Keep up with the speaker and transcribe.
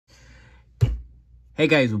Hey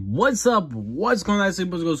guys, what's up? What's going on?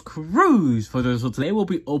 Simple Goes Cruise for this. So today we'll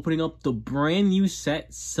be opening up the brand new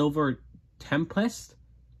set, Silver Tempest.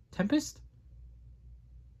 Tempest.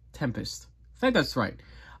 I think that's right.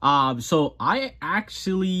 So I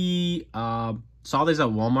actually saw this at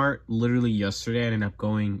Walmart literally yesterday. I ended up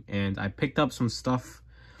going and I picked up some stuff.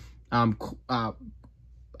 I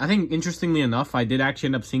think interestingly enough, I did actually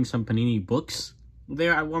end up seeing some Panini books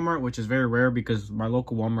there at Walmart, which is very rare because my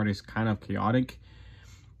local Walmart is kind of chaotic.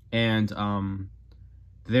 And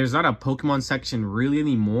there's not a Pokemon section really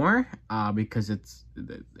anymore because it's,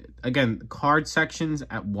 again, card sections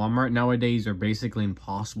at Walmart nowadays are basically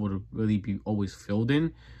impossible to really be always filled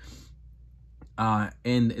in.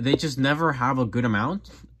 And they just never have a good amount.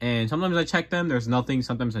 And sometimes I check them, there's nothing.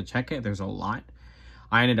 Sometimes I check it, there's a lot.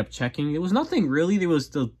 I ended up checking. It was nothing really. There was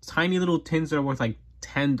the tiny little tins that are worth like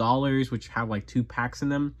 $10, which have like 2 packs in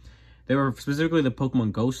them. They were specifically the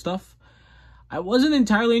Pokemon Go stuff. I wasn't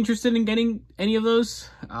entirely interested in getting any of those.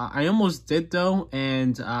 I almost did though,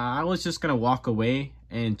 and I was just gonna walk away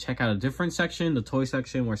and check out a different section, the toy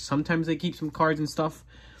section, where sometimes they keep some cards and stuff.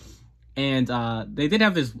 And they did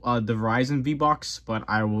have this the Verizon V-Box, but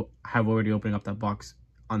I will have already opened up that box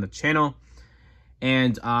on the channel.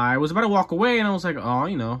 And I was about to walk away, and I was like, oh,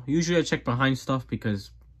 you know, usually I check behind stuff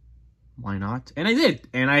because why not? And I did,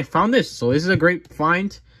 and I found this, so this is a great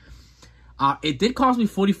find. It did cost me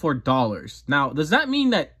 $44. Now, does that mean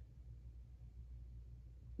that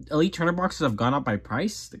Elite Trainer boxes have gone up by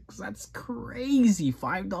price? Because that's crazy.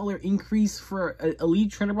 $5 increase for an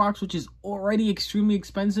Elite Trainer box, which is already extremely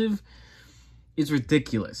expensive, is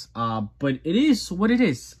ridiculous. But it is what it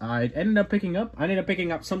is. I ended up picking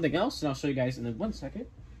up something else, and I'll show you guys in 1 second.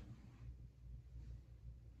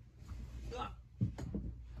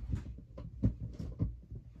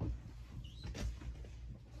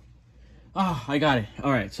 Oh, I got it.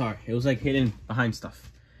 All right, sorry. It was like hidden behind stuff.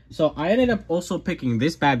 So I ended up also picking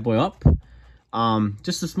this bad boy up.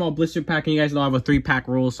 Just a small blister pack. And you guys know I have a 3-pack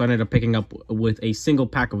rule, so I ended up picking up with a single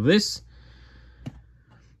pack of this.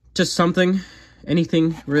 Just something,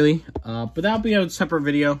 anything really. But that'll be a separate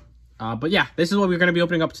video. But yeah, this is what we're gonna be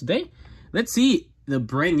opening up today. Let's see the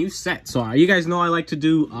brand new set. So you guys know I like to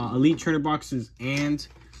do Elite Trainer boxes and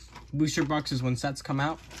booster boxes when sets come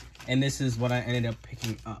out. And this is what I ended up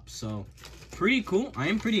picking up. So, pretty cool. I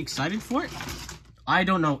am pretty excited for it. I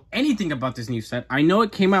don't know anything about this new set. I know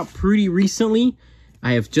it came out pretty recently.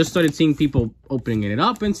 I have just started seeing people opening it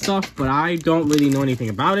up and stuff, but I don't really know anything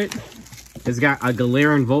about it. It's got a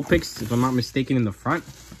Galarian Vulpix, if I'm not mistaken, in the front.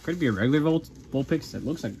 Could be a regular Vulpix. It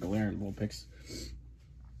looks like Galarian Vulpix.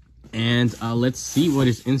 And let's see what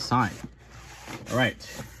is inside. All right.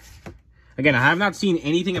 Again, I have not seen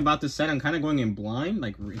anything about this set. I'm kind of going in blind,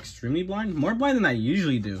 like extremely blind. More blind than I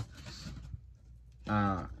usually do.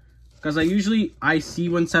 Because I see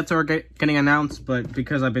when sets are getting announced, but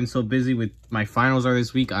because I've been so busy with my finals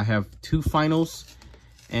this week, I have 2 finals.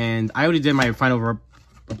 And I already did my final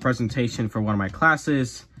presentation for one of my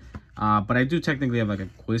classes. But I do technically have like a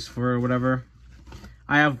quiz for or whatever.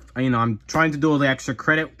 I'm trying to do all the extra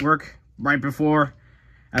credit work right before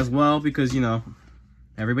as well, because,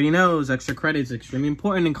 everybody knows extra credit is extremely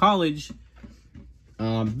important in college.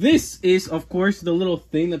 This is, of course, the little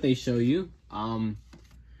thing that they show you.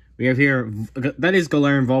 We have here, that is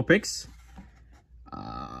Galarian Vulpix.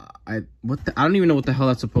 I don't even know what the hell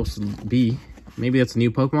that's supposed to be. Maybe that's a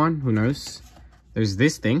new Pokemon. Who knows? There's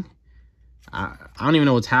this thing. I don't even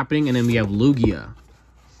know what's happening. And then we have Lugia.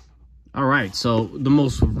 All right, so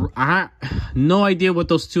I have no idea what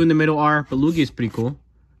those 2 in the middle are, but Lugia is pretty cool.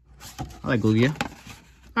 I like Lugia.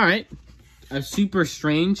 All right, a super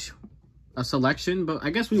strange selection, but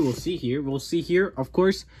I guess we will see here. We'll see here, of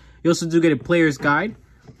course. You also do get a player's guide.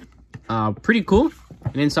 Pretty cool.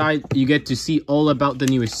 And inside, you get to see all about the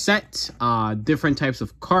newest set, different types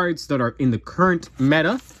of cards that are in the current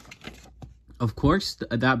meta. Of course,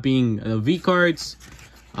 that being the V cards,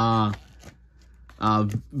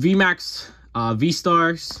 VMAX,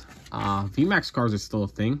 V-Stars. VMAX cards are still a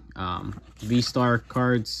thing. V-Star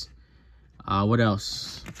cards. What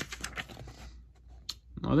else?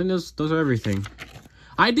 I think those are everything.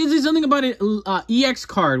 I did see something about an EX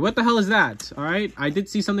card. What the hell is that? All right, I did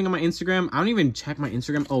see something on my Instagram. I don't even check my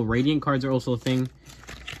Instagram. Oh, Radiant cards are also a thing.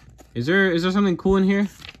 Is there something cool in here?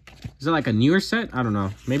 Is it like a newer set? I don't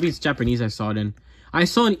know. Maybe it's Japanese. I saw it in. I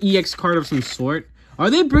saw an EX card of some sort. Are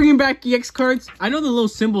they bringing back EX cards? I know the little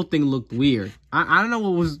symbol thing looked weird. I don't know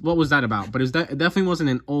what was that about, but it definitely wasn't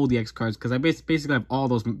an old EX cards because I basically have all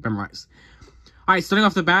those memorized. All right, starting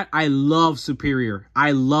off the bat, I love Superior.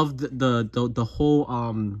 I love the whole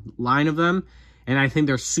line of them. And I think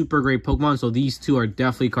they're super great Pokemon. So these two are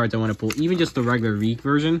definitely cards I want to pull. Even just the regular V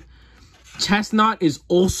version. Chestnut is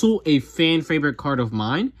also a fan favorite card of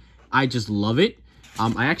mine. I just love it. I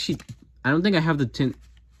don't think I have the tint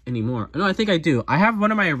anymore. No, I think I do. I have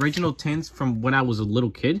one of my original tints from when I was a little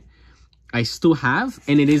kid. I still have,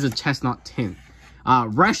 and it is a Chestnut tint.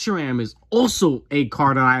 Reshiram is also a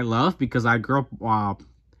card that I love because I grew up,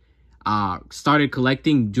 started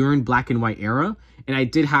collecting during Black and White era, and I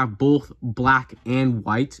did have both Black and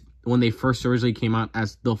White when they first originally came out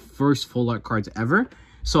as the first full art cards ever.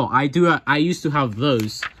 So I used to have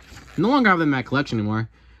those. No longer have them in my collection anymore.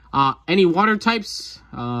 Any water types,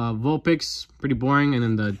 Vulpix, pretty boring, and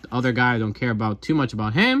then the other guy I don't care about too much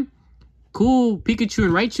about him. Cool, Pikachu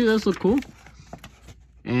and Raichu, those look cool.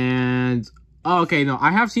 And oh, okay, no,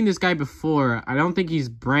 I have seen this guy before. I don't think he's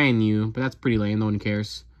brand new, but that's pretty lame. No one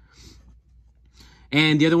cares.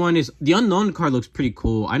 And the other one is the Unknown card looks pretty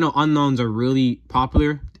cool. I know Unknowns are really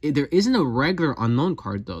popular. There isn't a regular Unknown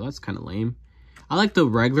card, though. That's kind of lame. I like the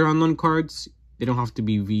regular Unknown cards. They don't have to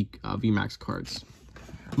be VMAX cards.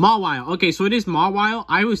 Mawile. Okay, so it is Mawile.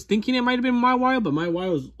 I was thinking it might have been Mawile, but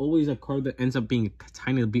Mawile is always a card that ends up being a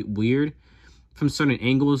tiny bit weird. From certain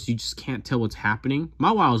angles, you just can't tell what's happening.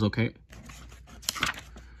 Mawile is okay.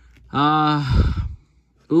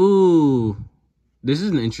 Ooh. This is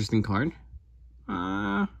an interesting card.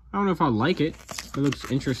 I don't know if I like it. It looks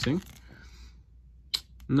interesting.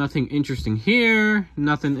 Nothing interesting here.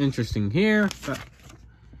 Nothing interesting here.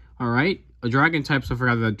 Alright. Dragon types. I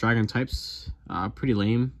forgot the dragon types. Pretty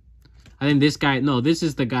lame. I think this guy... No, this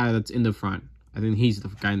is the guy that's in the front. I think he's the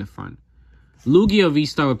guy in the front. Lugia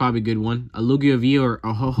V-Star would probably be a good one. A Lugia V or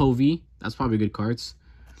a Ho-Ho V. That's probably good cards.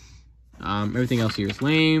 Everything else here is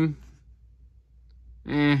lame.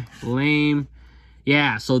 Lame.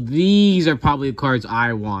 Yeah, so these are probably the cards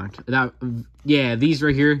I want. Yeah, these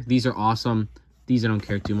right here. These are awesome. These I don't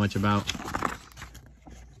care too much about.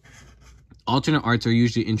 Alternate arts are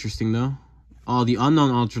usually interesting, though. Oh, the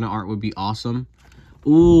Unknown alternate art would be awesome.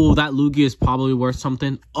 Ooh, that Lugia is probably worth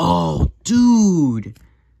something. Oh, dude.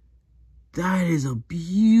 That is a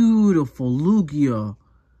beautiful Lugia.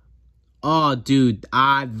 Oh, dude.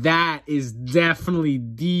 That is definitely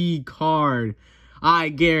the card. I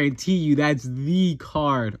guarantee you that's the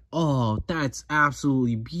card. Oh, that's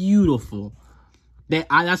absolutely beautiful.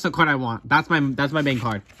 That's the card I want. That's my main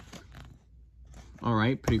card. All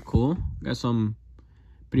right, pretty cool. Got some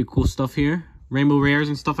pretty cool stuff here. Rainbow rares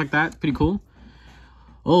and stuff like that. Pretty cool.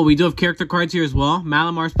 Oh, we do have character cards here as well.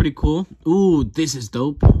 Malamar's pretty cool. Ooh, this is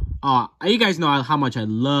dope. You guys know how much I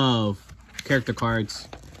love character cards.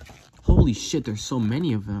 Holy shit, there's so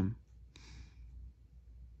many of them.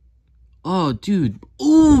 Oh, dude.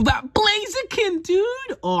 Ooh, that Blaziken,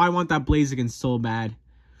 dude. Oh, I want that Blaziken so bad.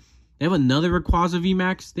 They have another Rayquaza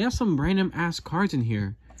VMAX. They have some random ass cards in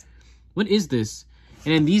here. What is this?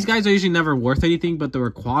 And then these guys are usually never worth anything, but the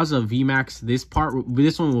Rayquaza VMAX,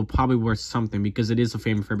 this one will probably worth something because it is a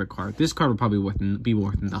favorite card. This card will probably be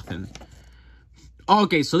worth nothing.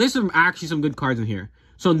 Okay, so there's actually some good cards in here.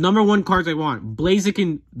 So number one cards I want.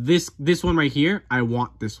 Blaziken, this one right here. I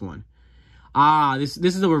want this one. This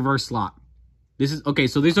is a reverse slot. Okay,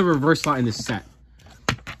 so there's a reverse slot in this set.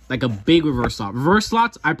 Like a big reverse slot. Reverse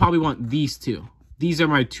slots, I probably want these two. These are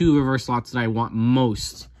my two reverse slots that I want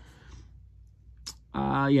most.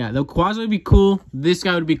 Yeah, the Quasar would be cool. This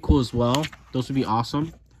guy would be cool as well. Those would be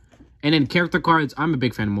awesome. And then character cards, I'm a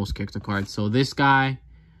big fan of most character cards. So this guy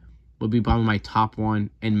would be probably my top one.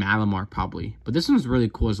 And Malamar probably. But this one's really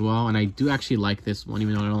cool as well. And I do actually like this one,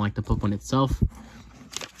 even though I don't like the Pokemon itself.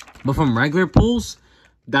 But from regular pulls,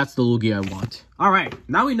 that's the Lugia I want. Alright,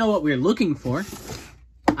 now we know what we're looking for.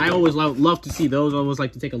 I always love to see those. I always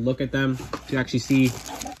like to take a look at them to actually see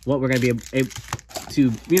what we're going to be able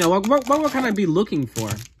to, you know, what we're going to be looking for,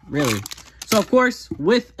 really. So, of course,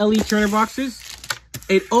 with Elite Trainer boxes,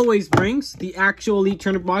 it always brings the actual Elite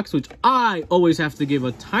Trainer box, which I always have to give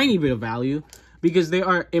a tiny bit of value because they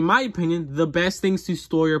are, in my opinion, the best things to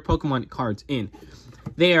store your Pokemon cards in.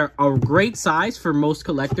 They are a great size for most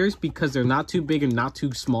collectors because they're not too big and not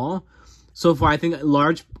too small. So for I think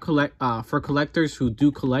for collectors who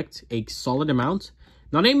do collect a solid amount,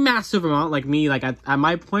 not a massive amount like me, like at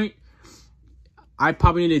my point, I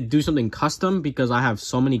probably need to do something custom because I have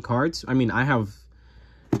so many cards. I mean, I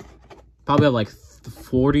probably have like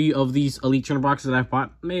 40 of these Elite Trainer boxes that I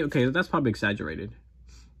bought. Maybe, okay, that's probably exaggerated.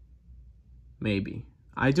 Maybe.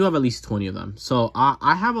 I do have at least 20 of them. So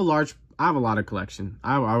I have a lot of collection.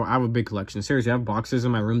 I have a big collection. Seriously, I have boxes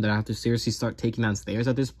in my room that I have to seriously start taking downstairs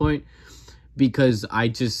at this point. Because I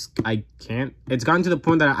can't. It's gotten to the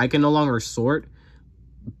point that I can no longer sort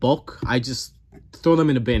bulk. throw them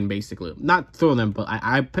in a bin, basically. Not throw them, but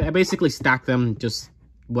I basically stack them, just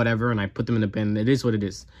whatever, and I put them in a bin. It is what it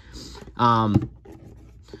is.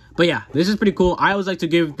 But yeah, this is pretty cool. I always like to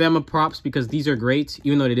give them a props because these are great.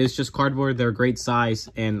 Even though it is just cardboard, they're a great size,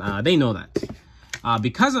 and they know that.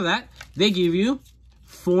 Because of that, they give you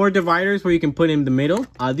 4 dividers where you can put in the middle.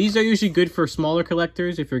 These are usually good for smaller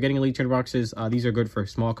collectors. If you're getting Elite Trainer boxes, these are good for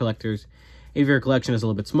small collectors. If your collection is a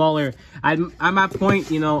little bit smaller, I'm at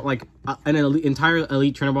point, you know, like an entire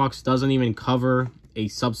Elite Trainer box doesn't even cover a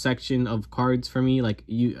subsection of cards for me. Like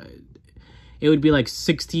it would be like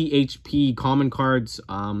 60 HP common cards.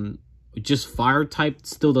 Just fire type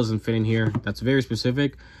still doesn't fit in here. That's very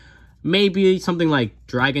specific. Maybe something like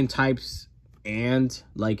dragon types and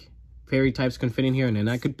like fairy types can fit in here, and then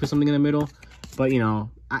I could put something in the middle. But you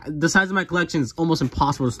know, the size of my collection is almost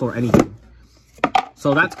impossible to store anything.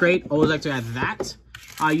 So that's great. Always like to add that.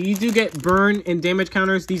 You do get burn and damage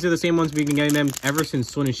counters. These are the same ones we've been getting them ever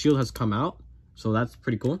since Sword and Shield has come out. So that's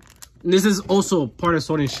pretty cool. And this is also part of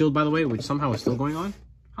Sword and Shield, by the way, which somehow is still going on.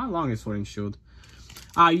 How long is Sword and Shield?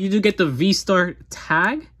 You do get the V-Star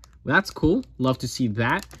tag. Well, that's cool. Love to see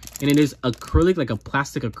that. And it is acrylic, like a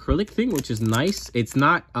plastic acrylic thing, which is nice. It's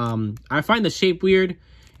not, I find the shape weird.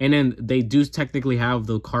 And then they do technically have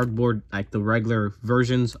the cardboard, like the regular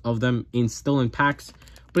versions of them still in packs.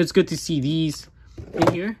 But it's good to see these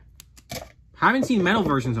in here. Haven't seen metal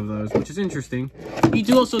versions of those, which is interesting. You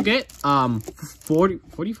do also get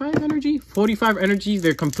 45 energy? 45 energies.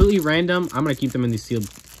 They're completely random. I'm going to keep them in these sealed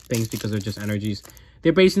things because they're just energies.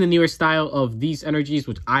 They're based in the newer style of these energies,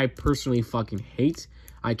 which I personally fucking hate.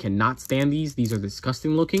 I cannot stand these. These are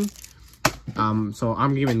disgusting looking. So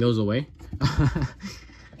I'm giving those away.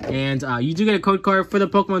 And you do get a code card for the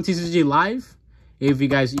Pokemon TCG Live. If you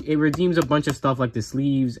guys, it redeems a bunch of stuff like the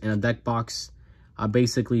sleeves and a deck box.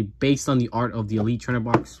 Basically based on the art of the Elite Trainer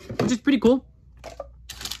box, which is pretty cool.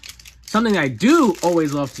 Something I do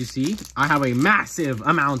always love to see. I have a massive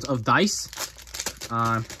amount of dice.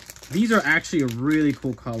 These are actually a really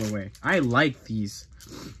cool colorway. I like these.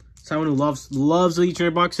 Someone who loves Elite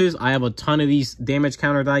Trainer boxes. I have a ton of these damage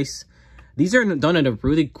counter dice. These are done in a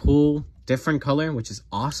really cool, different color, which is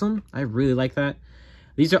awesome. I really like that.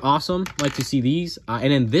 These are awesome. Like to see these.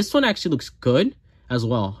 And then this one actually looks good as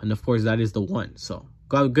well, and of course that is the one. So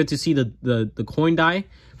good to see the coin die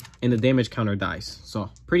and the damage counter dice. So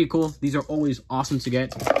pretty cool. These are always awesome to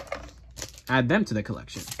get. Add them to the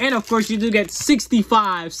collection. And of course you do get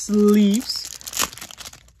 65 sleeves.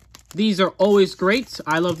 These are always great.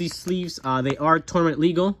 I love these sleeves. They are tournament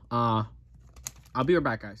legal. I'll be right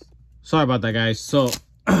back, guys. Sorry about that, guys. So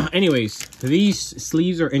anyways, these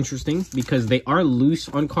sleeves are interesting because they are loose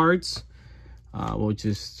on cards.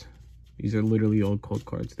 These are literally old cold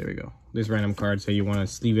cards. There we go. This random card, so you want to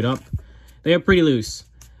sleeve it up. They are pretty loose.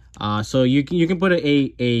 So you can put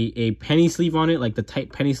a penny sleeve on it, like the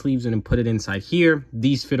tight penny sleeves, and then put it inside here.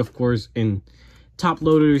 These fit, of course, in top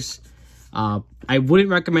loaders. I wouldn't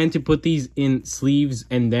recommend to put these in sleeves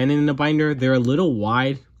and then in the binder. They're a little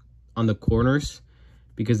wide on the corners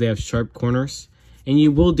because they have sharp corners. And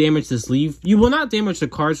you will damage the sleeve. You will not damage the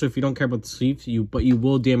card, so if you don't care about the sleeves, but you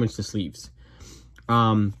will damage the sleeves.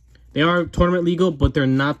 They are tournament legal, but they're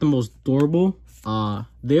not the most durable.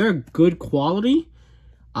 They are good quality,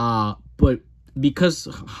 but because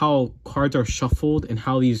how cards are shuffled and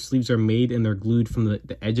how these sleeves are made and they're glued from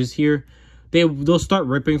the edges here, they'll start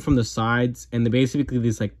ripping from the sides, and basically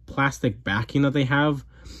this like plastic backing that they have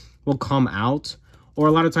will come out, or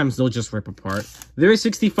a lot of times they'll just rip apart. There is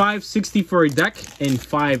 65, 60 for a deck, and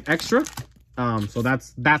 5 extra. So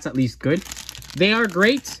that's at least good. They are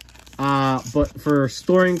great. But for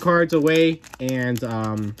storing cards away and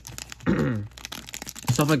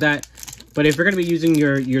stuff like that. But if you're going to be using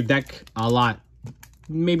your deck a lot,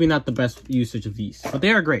 maybe not the best usage of these. But they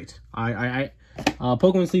are great.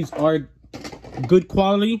 Pokemon sleeves are good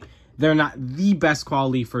quality. They're not the best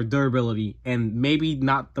quality for durability. And maybe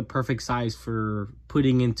not the perfect size for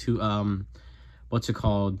putting into,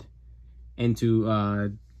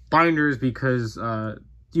 into binders because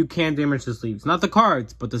you can damage the sleeves. Not the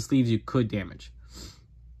cards, but the sleeves you could damage.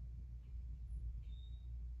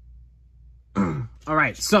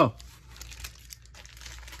 Alright, so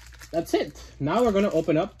that's it. Now we're going to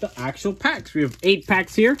open up the actual packs. We have 8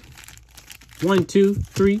 packs here. 1, 2,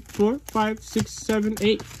 3, 4, 5, 6, 7,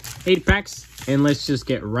 8. 8 packs. And let's just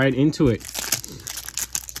get right into it.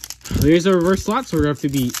 There's a reverse slot, so we're going to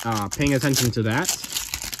have to be paying attention to that.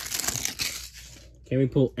 Can we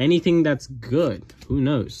pull anything that's good? Who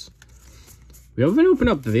knows? We haven't opened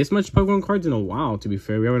up this much Pokemon cards in a while, to be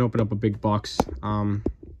fair. We haven't opened up a big box.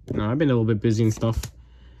 No, I've been a little bit busy and stuff.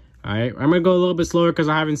 All right, I'm gonna go a little bit slower because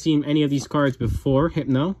I haven't seen any of these cards before.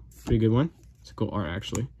 Hypno, pretty good one. It's a cool art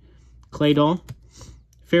actually. Claydol,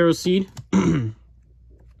 Pharaoh Seed,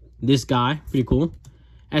 this guy, pretty cool.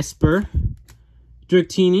 Esper,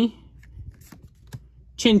 Dratini,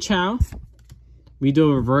 Chinchou. We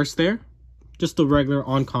do a reverse there, just a regular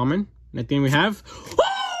uncommon. And then we have,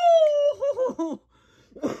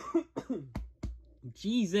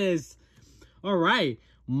 Jesus. All right,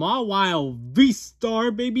 Mawile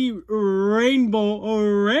V-Star, baby, Rainbow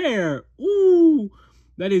Rare. Ooh,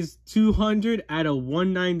 that is 200 out of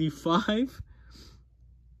 195.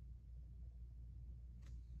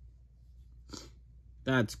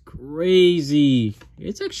 That's crazy.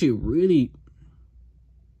 It's actually really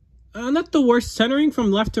not the worst. Centering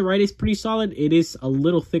from left to right is pretty solid. It is a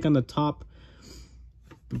little thick on the top.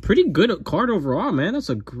 But pretty good card overall, man. That's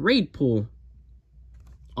a great pull.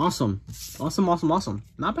 Awesome. Awesome, awesome, awesome.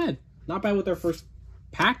 Not bad. Not bad with our first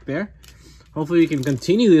pack there. Hopefully we can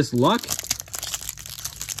continue this luck.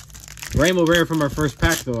 Rainbow Rare from our first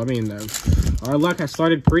pack, though. I mean, our luck has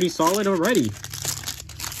started pretty solid already.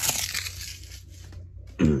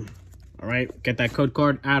 All right, get that code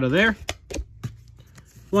card out of there.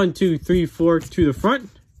 1, 2, 3, 4 to the front.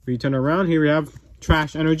 Return around. Here we have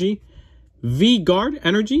Trash Energy. V-Guard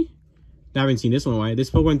Energy. I haven't seen this one. Why?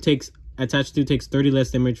 This Pokemon takes 30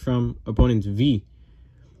 less damage from opponent's V.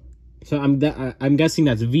 So I'm guessing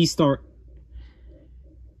that's V-Star,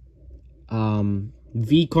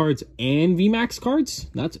 V cards and V-Max cards.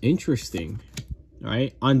 That's interesting. All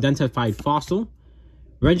right, Unidentified Fossil.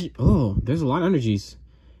 Oh, there's a lot of energies.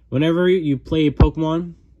 Whenever you play a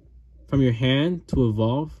Pokemon from your hand to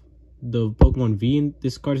evolve, the Pokemon V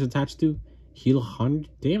this card is attached to, heal 100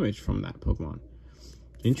 damage from that Pokemon.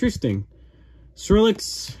 Interesting.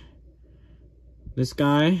 Skrillex. This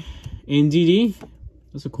guy. NDD.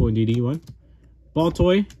 That's a cool NDD one.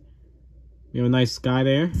 Baltoy. We have a nice guy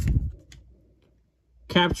there.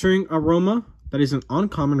 Capturing Aroma. That is an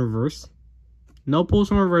uncommon reverse. No pulls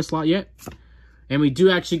from reverse slot yet. And we do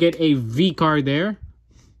actually get a V card there.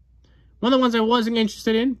 One of the ones I wasn't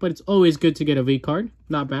interested in, but it's always good to get a V card.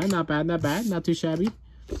 Not bad, not bad, not bad. Not too shabby.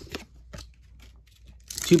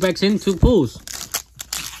 2 packs in, 2 pulls.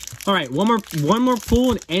 All right, one more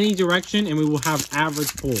pull in any direction, and we will have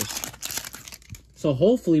average pulls. So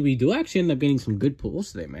hopefully we do actually end up getting some good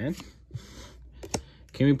pulls today, man.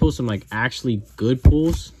 Can we pull some like actually good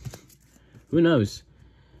pulls? Who knows?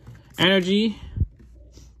 Energy.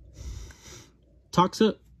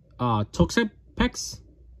 Toxapex.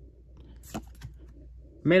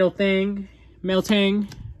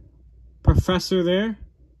 Meltang. Professor there.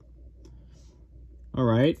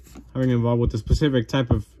 Alright. Having involved with a specific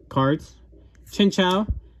type of cards. Chinchou.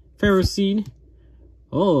 Pharaoh Seed.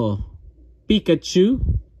 Oh.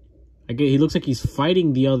 Pikachu. He looks like he's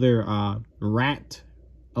fighting the other rat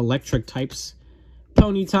electric types.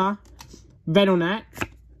 Ponyta. Venonat.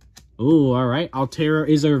 Oh, alright. Altera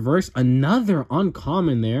is a reverse. Another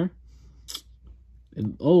uncommon there.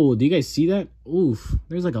 Oh, do you guys see that? Oof.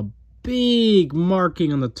 There's like a big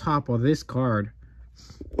marking on the top of this card.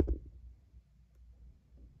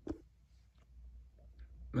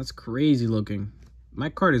 That's crazy looking. My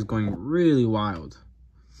card is going really wild.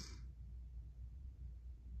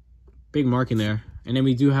 Big marking there. And then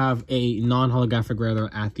we do have a non-holographic rare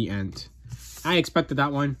at the end. I expected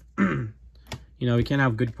that one. You know, we can't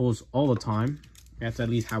have good pulls all the time. We have to at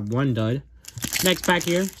least have one dud. Next pack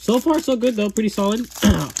here. So far, so good, though. Pretty solid.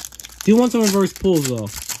 Do want some reverse pulls, though.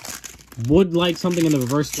 Would like something in the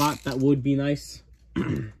reverse slot. That would be nice.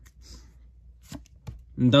 It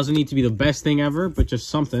doesn't need to be the best thing ever, but just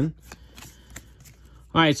something.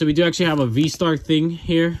 Alright, so we do actually have a V-Star thing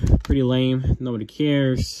here. Pretty lame. Nobody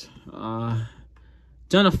cares.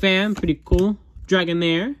 Donaphan. Pretty cool.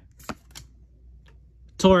 Dragonair.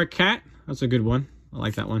 Torracat. That's a good one. I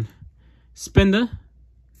like that one. Spinda.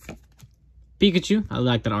 Pikachu. I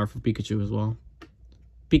like that art for Pikachu as well.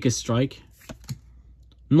 Pika Strike.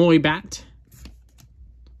 Noibat.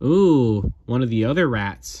 Ooh, one of the other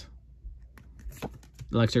rats.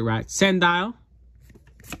 Electric rat. Sandile.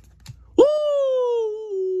 Ooh!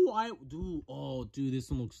 Dude, this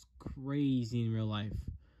one looks crazy in real life.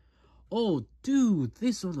 Oh, dude,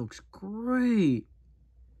 this one looks great.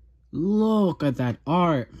 Look at that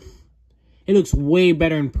art. It looks way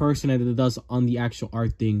better in person than it does on the actual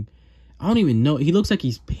art thing. I don't even know. He looks like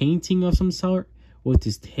he's painting of some sort with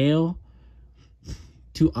his tail.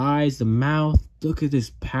 2 eyes, the mouth. Look at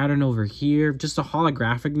this pattern over here. Just the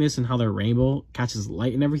holographicness and how the rainbow catches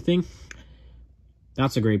light and everything.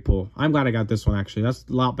 That's a great pull. I'm glad I got this one, actually. That's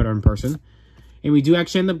a lot better in person. And we do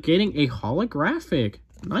actually end up getting a holographic.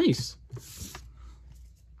 Nice.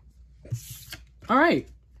 All right.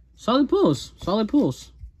 Solid pulls. Solid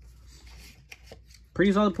pulls.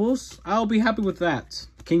 Pretty solid pulls. I'll be happy with that.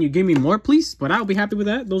 Can you give me more, please? But I'll be happy with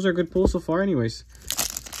that. Those are good pulls so far anyways.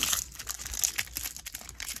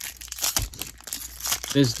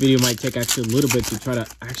 This video might take actually a little bit to try to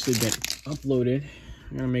actually get uploaded.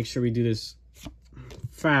 I'm going to make sure we do this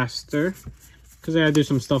faster. Because I got to do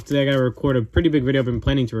some stuff today. I got to record a pretty big video I've been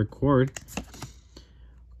planning to record.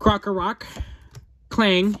 Crocker Rock.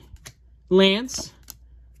 Clang. Lance.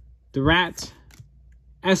 The Rat.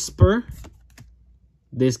 Esper.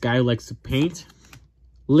 This guy who likes to paint.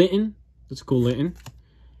 Litten. That's a cool Litten.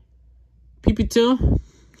 PP2.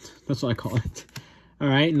 That's what I call it.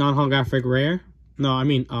 Alright, non-holographic rare. No, I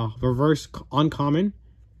mean reverse uncommon.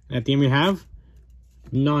 And at the end we have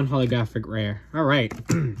non-holographic rare. Alright.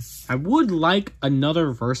 I would like another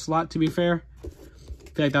reverse slot, to be fair. I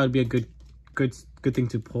feel like that would be a good thing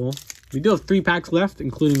to pull. We do have 3 packs left,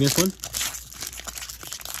 including this one.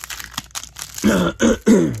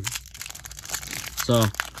 So,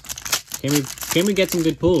 can we get some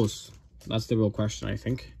good pulls? That's the real question, I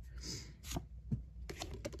think.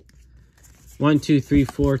 1, 2, 3,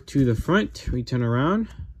 4 to the front. We turn around.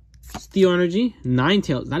 Steel Energy,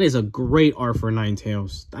 Ninetales. That is a great art for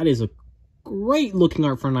Ninetales. That is a great looking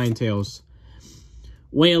art for Ninetales.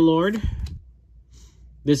 Wailord.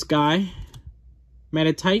 This guy.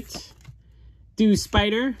 Metatite. Dew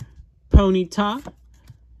Spider. Ponyta.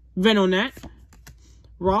 Venonat.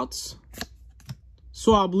 Rotz.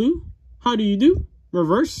 Swablu. How do you do?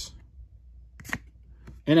 Reverse.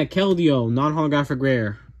 And a Keldeo, non-holographic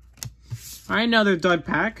rare. Alright, another dud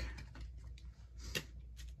pack.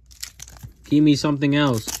 Give me something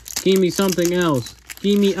else. Give me something else.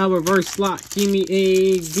 Give me a reverse slot. Give me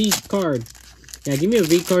a V card. Yeah, give me a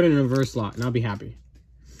V card and a reverse slot, and I'll be happy.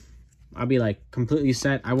 I'll be like completely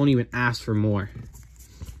set. I won't even ask for more.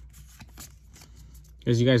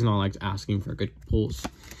 Because you guys know I like asking for good pulls.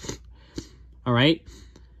 Alright.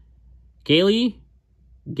 Gaily.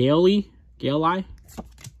 I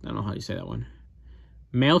don't know how you say that one.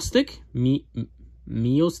 Meowstick.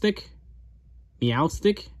 Meowstick.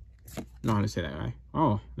 I don't know how to say that guy.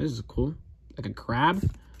 Oh, this is cool. Like a crab.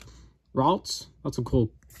 Ralts. That's a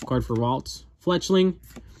cool card for Ralts. Fletchling.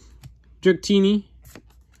 Dratini.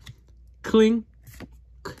 Kling.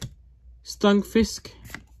 Stunfisk.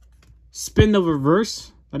 Spin the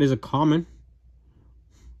Reverse. That is a common.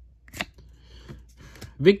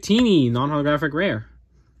 Victini. Non-holographic rare.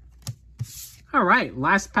 Alright,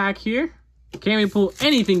 last pack here. Can we pull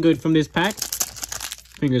anything good from this pack?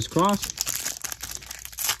 Fingers crossed.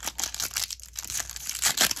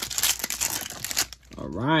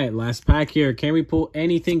 Alright, last pack here. Can we pull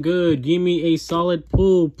anything good? Give me a solid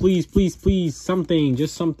pull. Please, please, please. Something.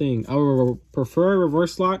 Just something. I would prefer a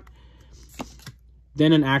reverse slot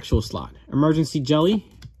than an actual slot. Emergency Jelly.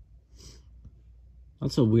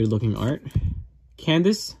 That's a weird looking art.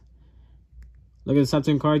 Candace. Look at the top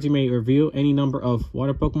 10 cards. You may reveal any number of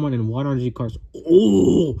water Pokemon and water energy cards.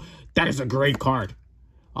 Oh, that is a great card.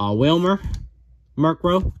 Wailmer,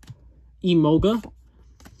 Murkrow, Emoga,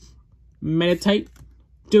 Metatite,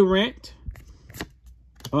 Durant,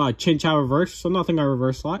 Chinchou reverse. So nothing on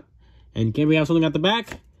reverse slot. And can we have something at the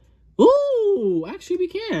back? Ooh, actually we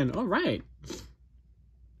can. All right.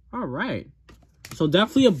 All right. So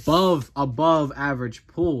definitely above average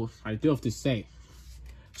pulls, I do have to say.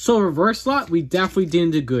 So reverse slot, we definitely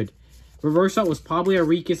didn't do good. Reverse slot was probably our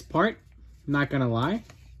weakest part. Not gonna lie.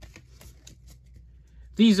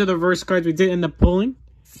 These are the reverse cards we did end up pulling.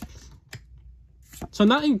 So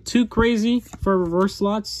nothing too crazy for reverse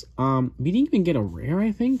slots. We didn't even get a rare,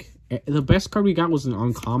 I think. The best card we got was an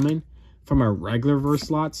uncommon from our regular reverse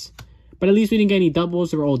slots. But at least we didn't get any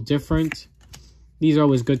doubles. They were all different. These are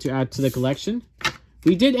always good to add to the collection.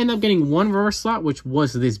 We did end up getting one reverse slot, which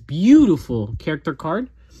was this beautiful character card.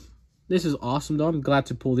 This is awesome, though. I'm glad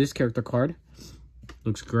to pull this character card.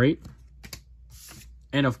 Looks great.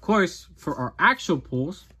 And, of course, for our actual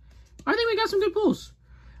pulls, I think we got some good pulls.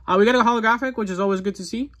 We got a holographic, which is always good to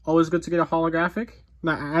see. Always good to get a holographic.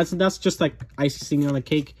 That's just like icing on the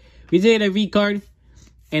cake. We did get a V card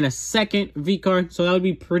and a second V card. So that would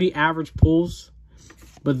be pretty average pulls.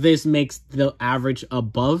 But this makes the average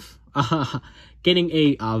above. Getting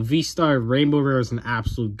a V-Star Rainbow Rare is an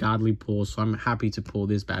absolute godly pull. So I'm happy to pull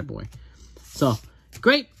this bad boy. So,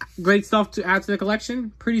 great stuff to add to the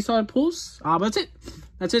collection. Pretty solid pulls. But that's it.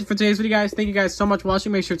 That's it for today's video, guys. Thank you guys so much for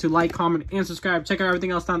watching. Make sure to like, comment, and subscribe. Check out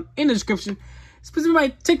everything else down in the description. Specifically my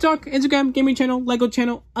TikTok, Instagram, gaming channel, Lego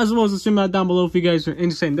channel, as well as the stream out down below if you guys are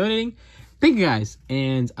interested in donating. Thank you guys,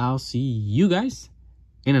 and I'll see you guys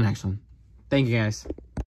in the next one. Thank you guys.